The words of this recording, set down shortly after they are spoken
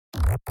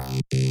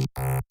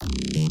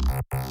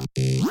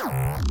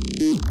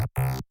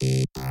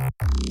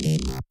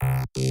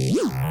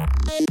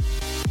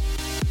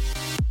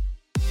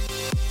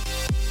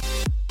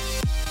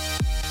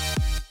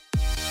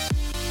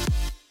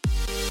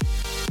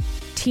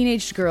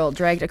Teenage girl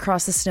dragged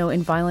across the snow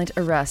in violent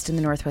arrest in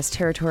the Northwest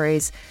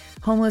Territories.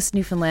 Homeless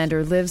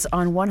Newfoundlander lives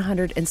on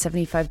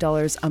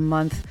 $175 a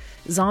month.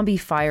 Zombie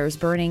fires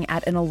burning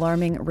at an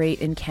alarming rate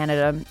in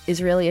Canada.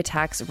 Israeli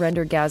attacks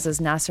render Gaza's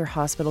Nasser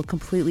hospital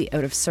completely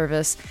out of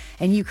service.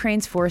 And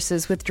Ukraine's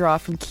forces withdraw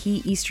from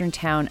key eastern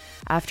town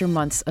after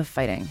months of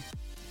fighting.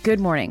 Good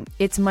morning.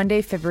 It's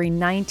Monday, February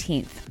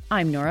 19th.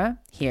 I'm Nora.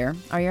 Here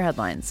are your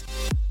headlines.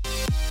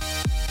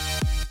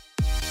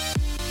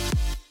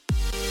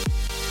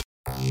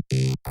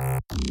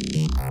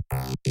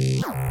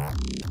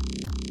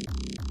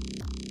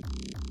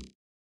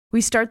 We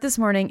start this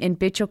morning in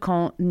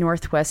Bétiocan,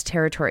 Northwest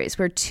Territories,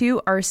 where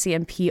two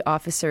RCMP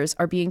officers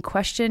are being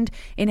questioned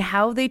in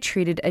how they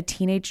treated a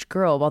teenage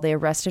girl while they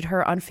arrested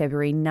her on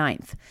February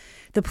 9th.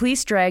 The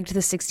police dragged the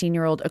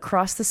 16-year-old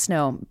across the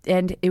snow,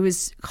 and it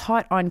was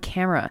caught on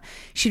camera.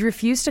 She'd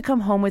refused to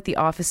come home with the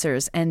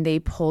officers, and they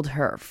pulled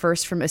her,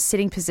 first from a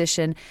sitting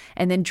position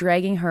and then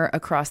dragging her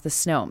across the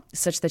snow,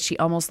 such that she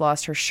almost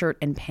lost her shirt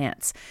and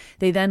pants.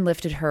 They then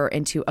lifted her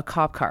into a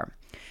cop car.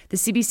 The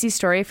CBC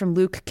story from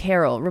Luke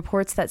Carroll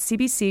reports that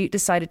CBC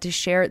decided to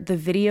share the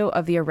video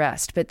of the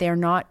arrest, but they are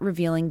not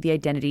revealing the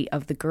identity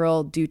of the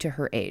girl due to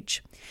her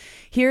age.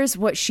 Here's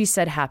what she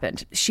said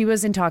happened. She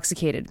was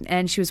intoxicated,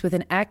 and she was with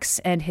an ex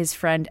and his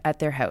friend at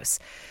their house.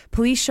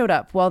 Police showed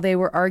up while they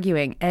were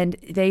arguing, and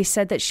they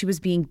said that she was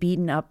being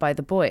beaten up by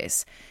the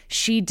boys.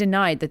 She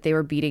denied that they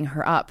were beating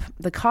her up.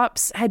 The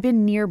cops had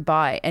been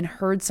nearby and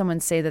heard someone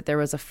say that there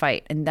was a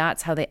fight, and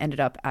that's how they ended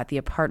up at the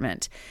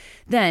apartment.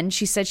 Then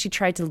she said she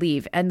tried to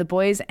leave, and the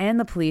boys and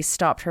the police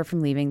stopped her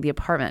from leaving the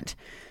apartment.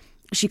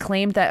 She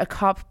claimed that a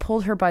cop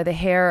pulled her by the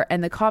hair,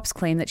 and the cops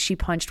claimed that she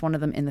punched one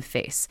of them in the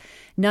face.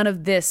 None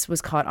of this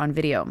was caught on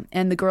video,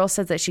 and the girl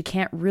says that she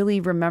can't really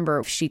remember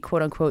if she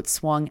quote-unquote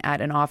swung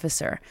at an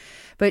officer.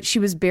 But she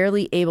was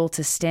barely able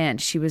to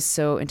stand. She was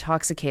so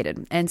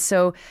intoxicated. And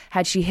so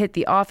had she hit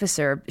the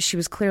officer, she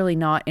was clearly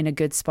not in a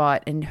good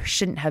spot and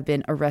shouldn't have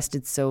been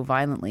arrested so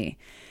violently.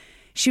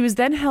 She was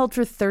then held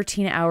for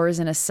 13 hours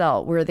in a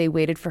cell where they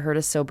waited for her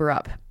to sober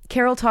up.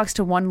 Carol talks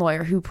to one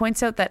lawyer who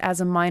points out that as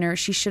a minor,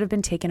 she should have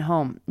been taken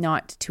home,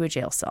 not to a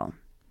jail cell.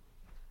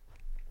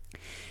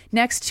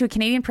 Next, to a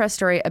Canadian Press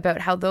story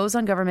about how those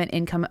on government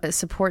income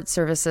support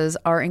services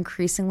are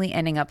increasingly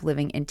ending up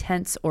living in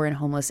tents or in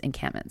homeless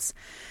encampments.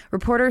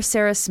 Reporter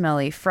Sarah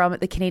Smelly from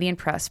the Canadian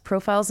Press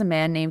profiles a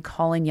man named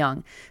Colin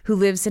Young who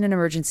lives in an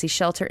emergency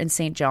shelter in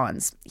St.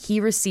 John's. He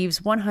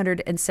receives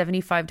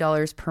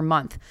 $175 per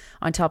month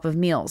on top of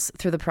meals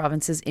through the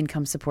province's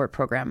income support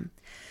program.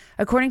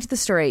 According to the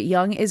story,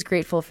 Young is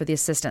grateful for the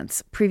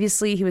assistance.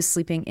 Previously, he was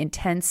sleeping in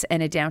tents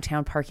and a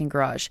downtown parking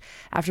garage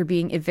after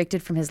being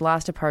evicted from his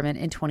last apartment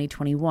in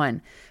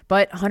 2021.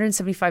 But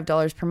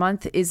 $175 per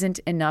month isn't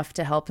enough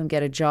to help him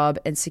get a job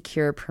and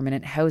secure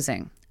permanent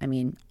housing. I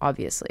mean,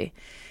 obviously.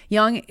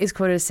 Young is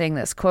quoted as saying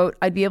this, quote,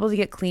 "I'd be able to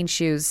get clean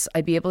shoes.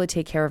 I'd be able to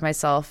take care of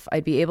myself.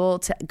 I'd be able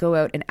to go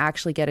out and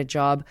actually get a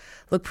job,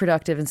 look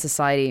productive in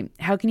society.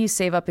 How can you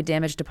save up a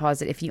damage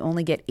deposit if you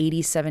only get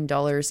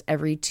 $87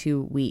 every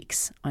 2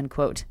 weeks?"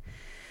 Unquote.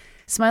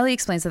 Smiley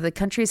explains that the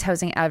country's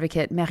housing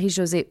advocate,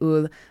 Marie-Josée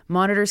Houle,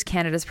 monitors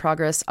Canada's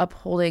progress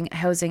upholding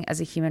housing as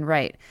a human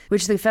right,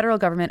 which the federal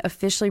government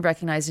officially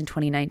recognized in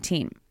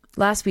 2019.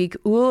 Last week,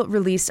 Houle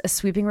released a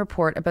sweeping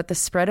report about the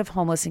spread of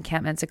homeless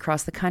encampments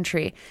across the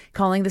country,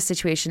 calling the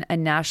situation a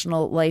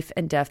national life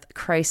and death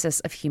crisis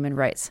of human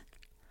rights.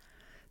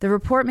 The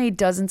report made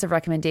dozens of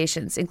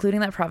recommendations, including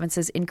that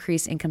provinces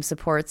increase income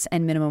supports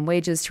and minimum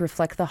wages to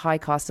reflect the high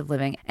cost of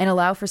living and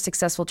allow for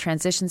successful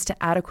transitions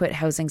to adequate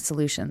housing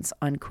solutions,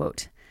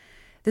 unquote.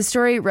 The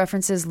story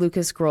references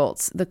Lucas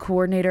Groltz, the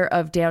coordinator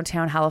of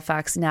Downtown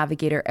Halifax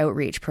Navigator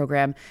Outreach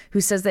Program, who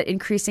says that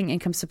increasing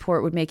income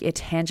support would make a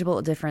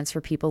tangible difference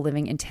for people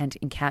living in tent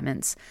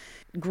encampments.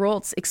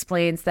 Groltz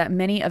explains that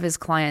many of his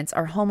clients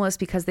are homeless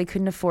because they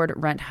couldn't afford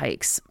rent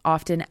hikes,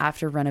 often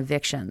after rent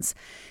evictions.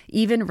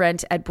 Even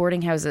rent at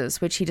boarding houses,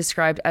 which he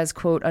described as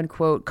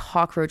quote-unquote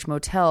cockroach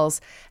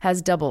motels,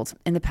 has doubled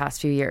in the past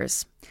few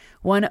years.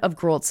 One of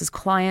Groltz's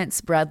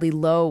clients, Bradley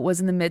Lowe, was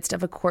in the midst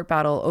of a court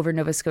battle over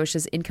Nova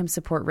Scotia's income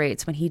support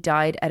rates when he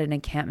died at an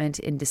encampment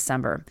in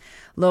December.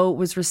 Lowe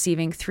was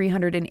receiving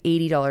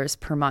 $380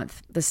 per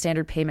month, the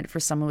standard payment for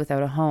someone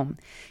without a home.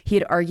 He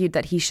had argued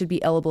that he should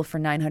be eligible for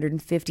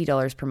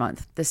 $950 per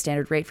month, the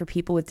standard rate for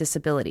people with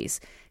disabilities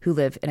who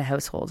live in a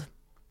household.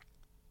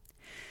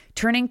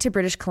 Turning to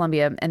British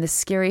Columbia and the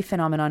scary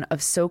phenomenon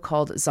of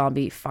so-called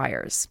zombie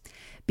fires.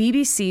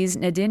 BBC's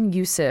Nadine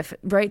Youssef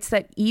writes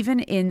that even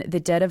in the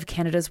dead of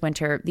Canada's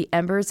winter, the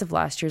embers of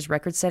last year's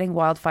record-setting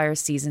wildfire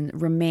season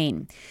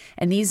remain,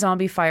 and these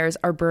zombie fires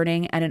are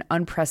burning at an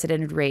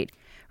unprecedented rate,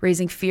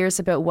 raising fears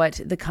about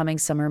what the coming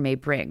summer may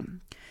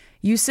bring.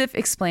 Yusuf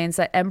explains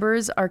that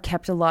embers are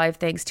kept alive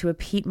thanks to a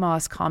peat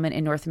moss common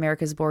in North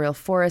America's boreal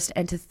forest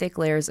and to thick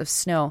layers of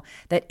snow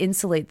that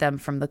insulate them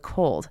from the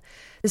cold.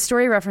 The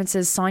story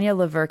references Sonia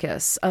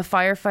Leverkus, a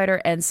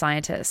firefighter and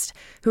scientist,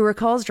 who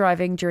recalls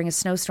driving during a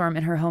snowstorm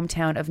in her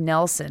hometown of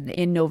Nelson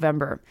in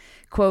November.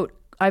 Quote,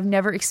 "I've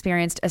never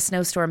experienced a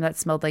snowstorm that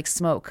smelled like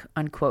smoke,"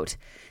 unquote.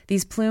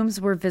 These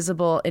plumes were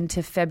visible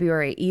into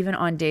February, even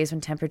on days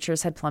when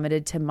temperatures had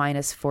plummeted to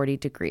minus 40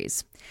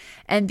 degrees.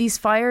 And these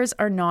fires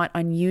are not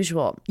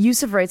unusual.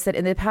 Yusuf writes that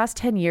in the past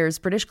 10 years,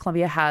 British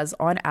Columbia has,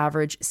 on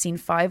average, seen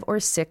 5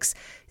 or 6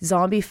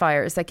 zombie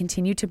fires that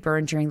continue to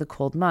burn during the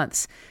cold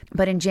months.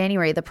 But in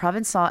January, the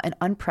province saw an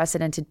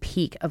unprecedented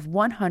peak of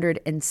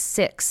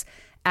 106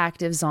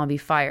 active zombie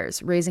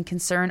fires, raising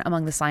concern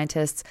among the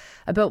scientists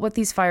about what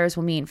these fires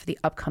will mean for the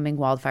upcoming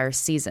wildfire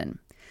season.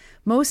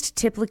 Most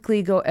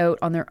typically go out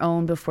on their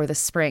own before the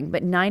spring,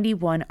 but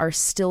 91 are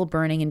still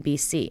burning in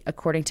BC,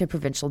 according to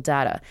provincial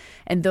data.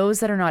 And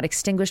those that are not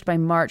extinguished by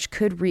March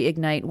could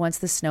reignite once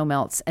the snow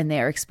melts and they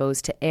are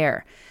exposed to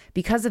air.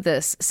 Because of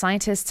this,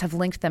 scientists have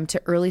linked them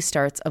to early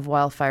starts of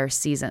wildfire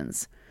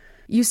seasons.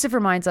 Yusuf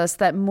reminds us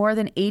that more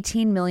than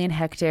 18 million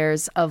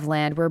hectares of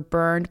land were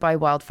burned by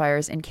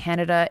wildfires in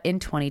Canada in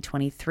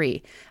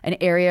 2023, an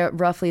area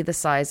roughly the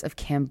size of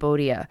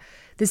Cambodia.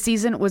 The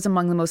season was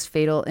among the most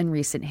fatal in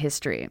recent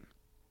history.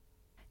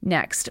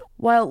 Next,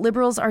 while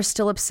Liberals are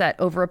still upset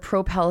over a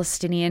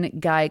pro-Palestinian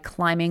guy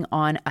climbing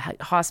on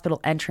a hospital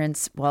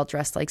entrance while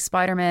dressed like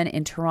Spider-Man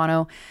in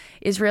Toronto,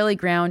 Israeli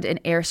ground and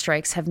air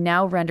strikes have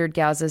now rendered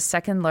Gaza's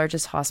second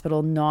largest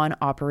hospital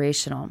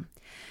non-operational.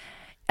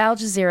 Al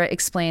Jazeera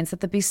explains that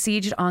the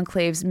besieged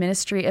enclave's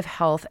Ministry of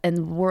Health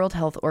and World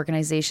Health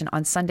Organization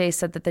on Sunday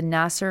said that the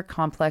Nasser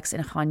complex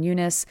in Khan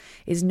Yunis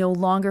is no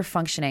longer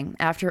functioning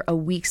after a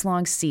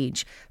weeks-long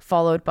siege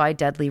followed by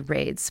deadly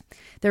raids.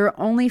 There are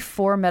only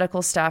 4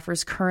 medical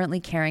staffers currently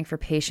caring for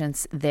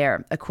patients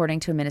there, according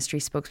to a ministry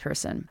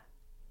spokesperson.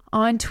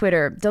 On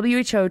Twitter,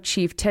 WHO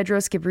Chief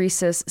Tedros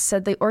Ghebreyesus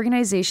said the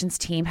organization's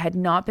team had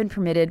not been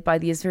permitted by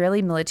the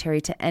Israeli military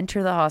to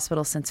enter the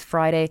hospital since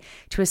Friday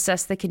to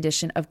assess the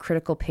condition of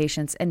critical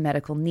patients and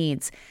medical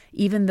needs,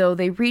 even though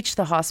they reached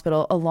the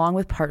hospital along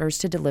with partners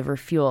to deliver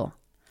fuel.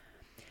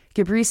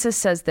 Ghebreyesus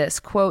says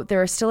this, quote,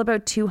 "There are still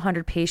about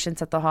 200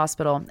 patients at the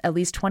hospital. At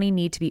least 20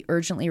 need to be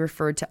urgently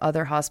referred to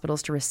other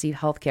hospitals to receive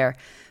health care.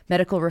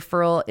 Medical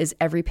referral is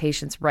every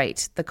patient's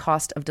right. The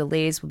cost of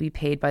delays will be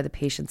paid by the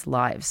patient's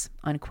lives,"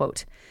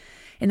 unquote.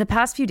 In the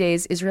past few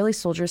days, Israeli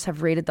soldiers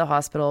have raided the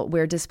hospital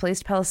where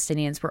displaced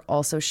Palestinians were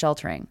also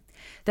sheltering.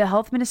 The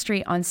health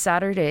ministry on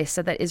Saturday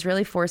said that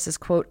Israeli forces,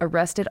 quote,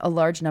 "arrested a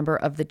large number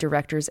of the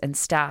directors and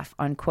staff,"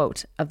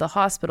 unquote, of the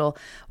hospital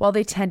while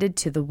they tended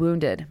to the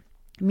wounded.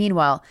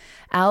 Meanwhile,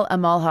 Al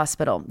Amal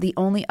Hospital, the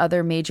only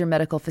other major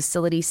medical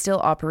facility still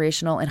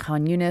operational in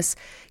Khan Yunis,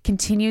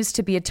 continues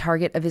to be a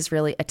target of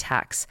Israeli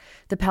attacks.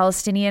 The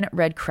Palestinian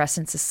Red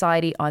Crescent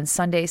Society on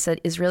Sunday said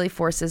Israeli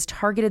forces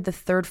targeted the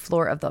 3rd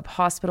floor of the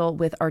hospital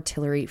with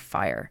artillery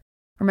fire.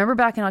 Remember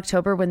back in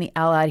October when the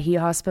Al Adhi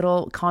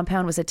Hospital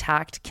compound was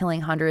attacked,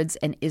 killing hundreds,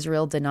 and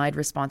Israel denied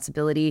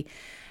responsibility?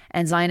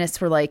 And Zionists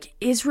were like,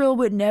 Israel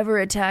would never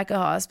attack a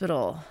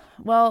hospital.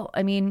 Well,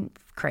 I mean,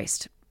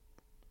 Christ.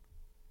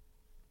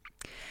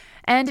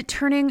 And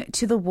turning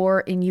to the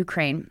war in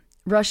Ukraine,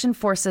 Russian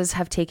forces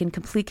have taken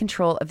complete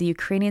control of the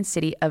Ukrainian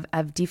city of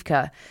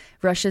Avdiivka,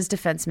 Russia's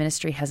defense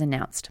ministry has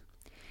announced.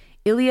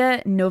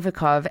 Ilya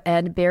Novikov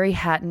and Barry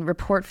Hatton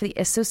report for the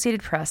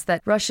Associated Press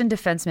that Russian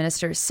Defense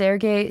Minister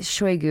Sergei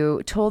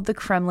Shoigu told the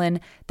Kremlin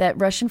that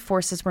Russian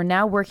forces were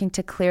now working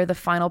to clear the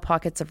final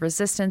pockets of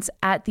resistance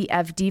at the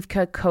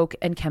Avdiivka coke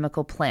and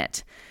chemical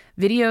plant.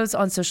 Videos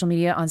on social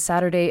media on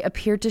Saturday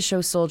appeared to show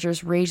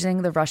soldiers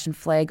raising the Russian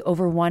flag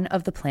over one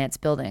of the plant's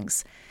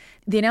buildings.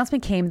 The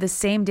announcement came the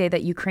same day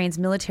that Ukraine's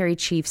military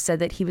chief said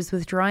that he was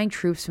withdrawing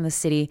troops from the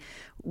city,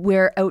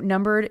 where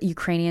outnumbered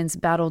Ukrainians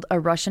battled a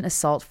Russian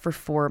assault for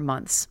 4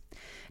 months.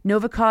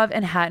 Novikov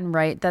and Hatton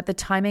write that the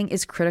timing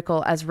is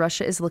critical as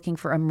Russia is looking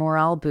for a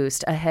morale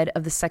boost ahead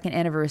of the second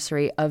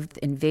anniversary of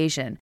the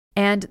invasion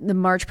and the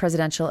March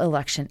presidential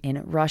election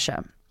in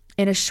Russia.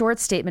 In a short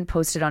statement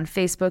posted on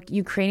Facebook,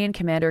 Ukrainian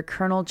Commander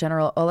Colonel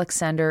General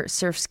Oleksandr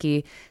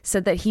Syrsky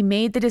said that he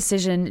made the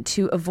decision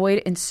to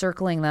avoid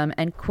encircling them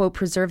and, quote,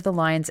 preserve the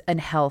lives and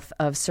health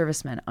of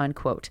servicemen,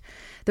 unquote.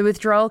 The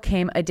withdrawal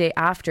came a day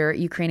after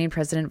Ukrainian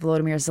President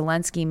Volodymyr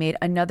Zelensky made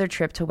another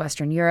trip to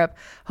Western Europe,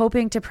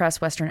 hoping to press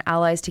Western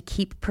allies to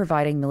keep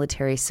providing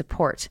military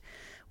support.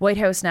 White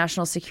House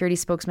National Security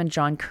spokesman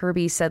John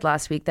Kirby said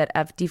last week that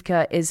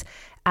Avdiivka is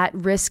at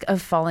risk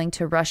of falling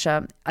to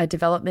Russia, a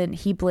development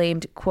he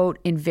blamed, quote,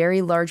 in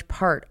very large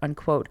part,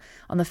 unquote,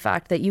 on the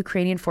fact that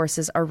Ukrainian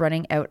forces are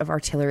running out of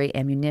artillery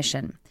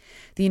ammunition.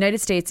 The United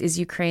States is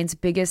Ukraine's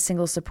biggest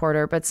single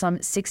supporter, but some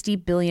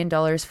 $60 billion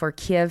for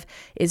Kiev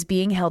is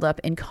being held up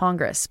in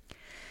Congress.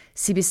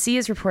 CBC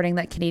is reporting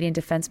that Canadian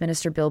Defense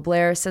Minister Bill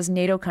Blair says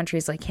NATO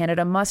countries like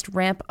Canada must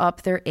ramp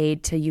up their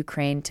aid to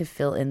Ukraine to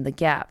fill in the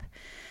gap.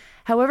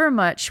 However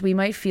much we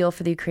might feel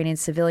for the Ukrainian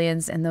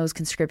civilians and those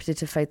conscripted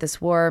to fight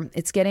this war,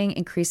 it's getting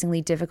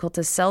increasingly difficult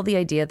to sell the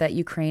idea that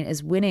Ukraine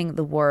is winning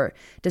the war,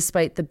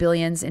 despite the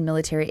billions in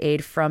military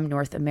aid from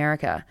North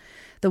America.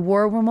 The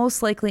war will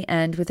most likely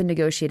end with a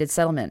negotiated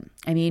settlement.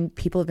 I mean,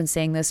 people have been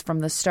saying this from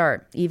the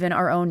start. Even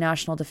our own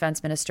national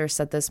defense minister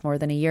said this more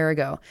than a year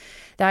ago.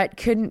 That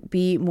couldn't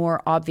be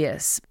more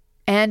obvious.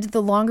 And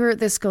the longer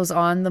this goes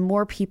on, the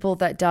more people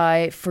that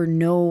die for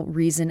no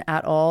reason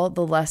at all,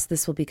 the less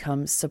this will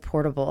become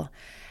supportable.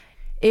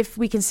 If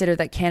we consider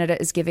that Canada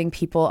is giving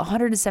people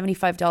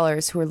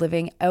 $175 who are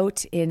living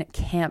out in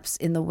camps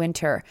in the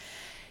winter,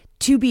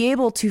 to be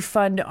able to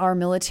fund our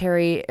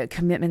military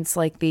commitments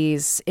like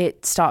these,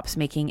 it stops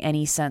making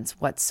any sense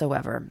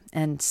whatsoever.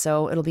 And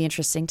so it'll be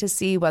interesting to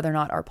see whether or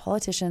not our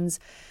politicians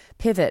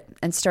pivot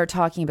and start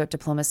talking about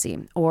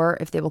diplomacy, or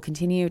if they will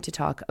continue to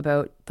talk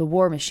about the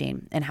war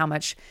machine and how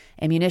much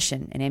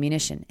ammunition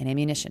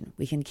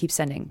we can keep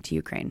sending to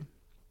Ukraine.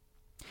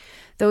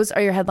 Those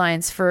are your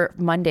headlines for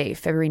Monday,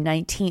 February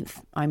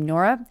 19th. I'm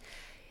Nora.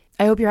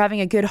 I hope you're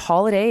having a good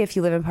holiday if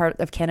you live in part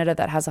of Canada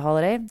that has a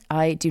holiday.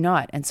 I do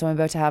not, and so I'm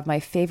about to have my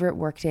favorite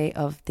workday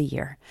of the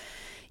year.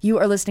 You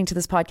are listening to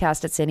this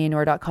podcast at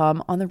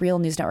sandyandnora.com, on the Real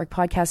News Network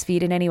podcast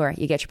feed, and anywhere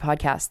you get your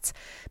podcasts.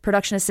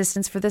 Production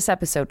assistance for this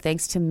episode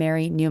thanks to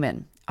Mary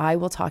Newman. I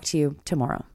will talk to you tomorrow.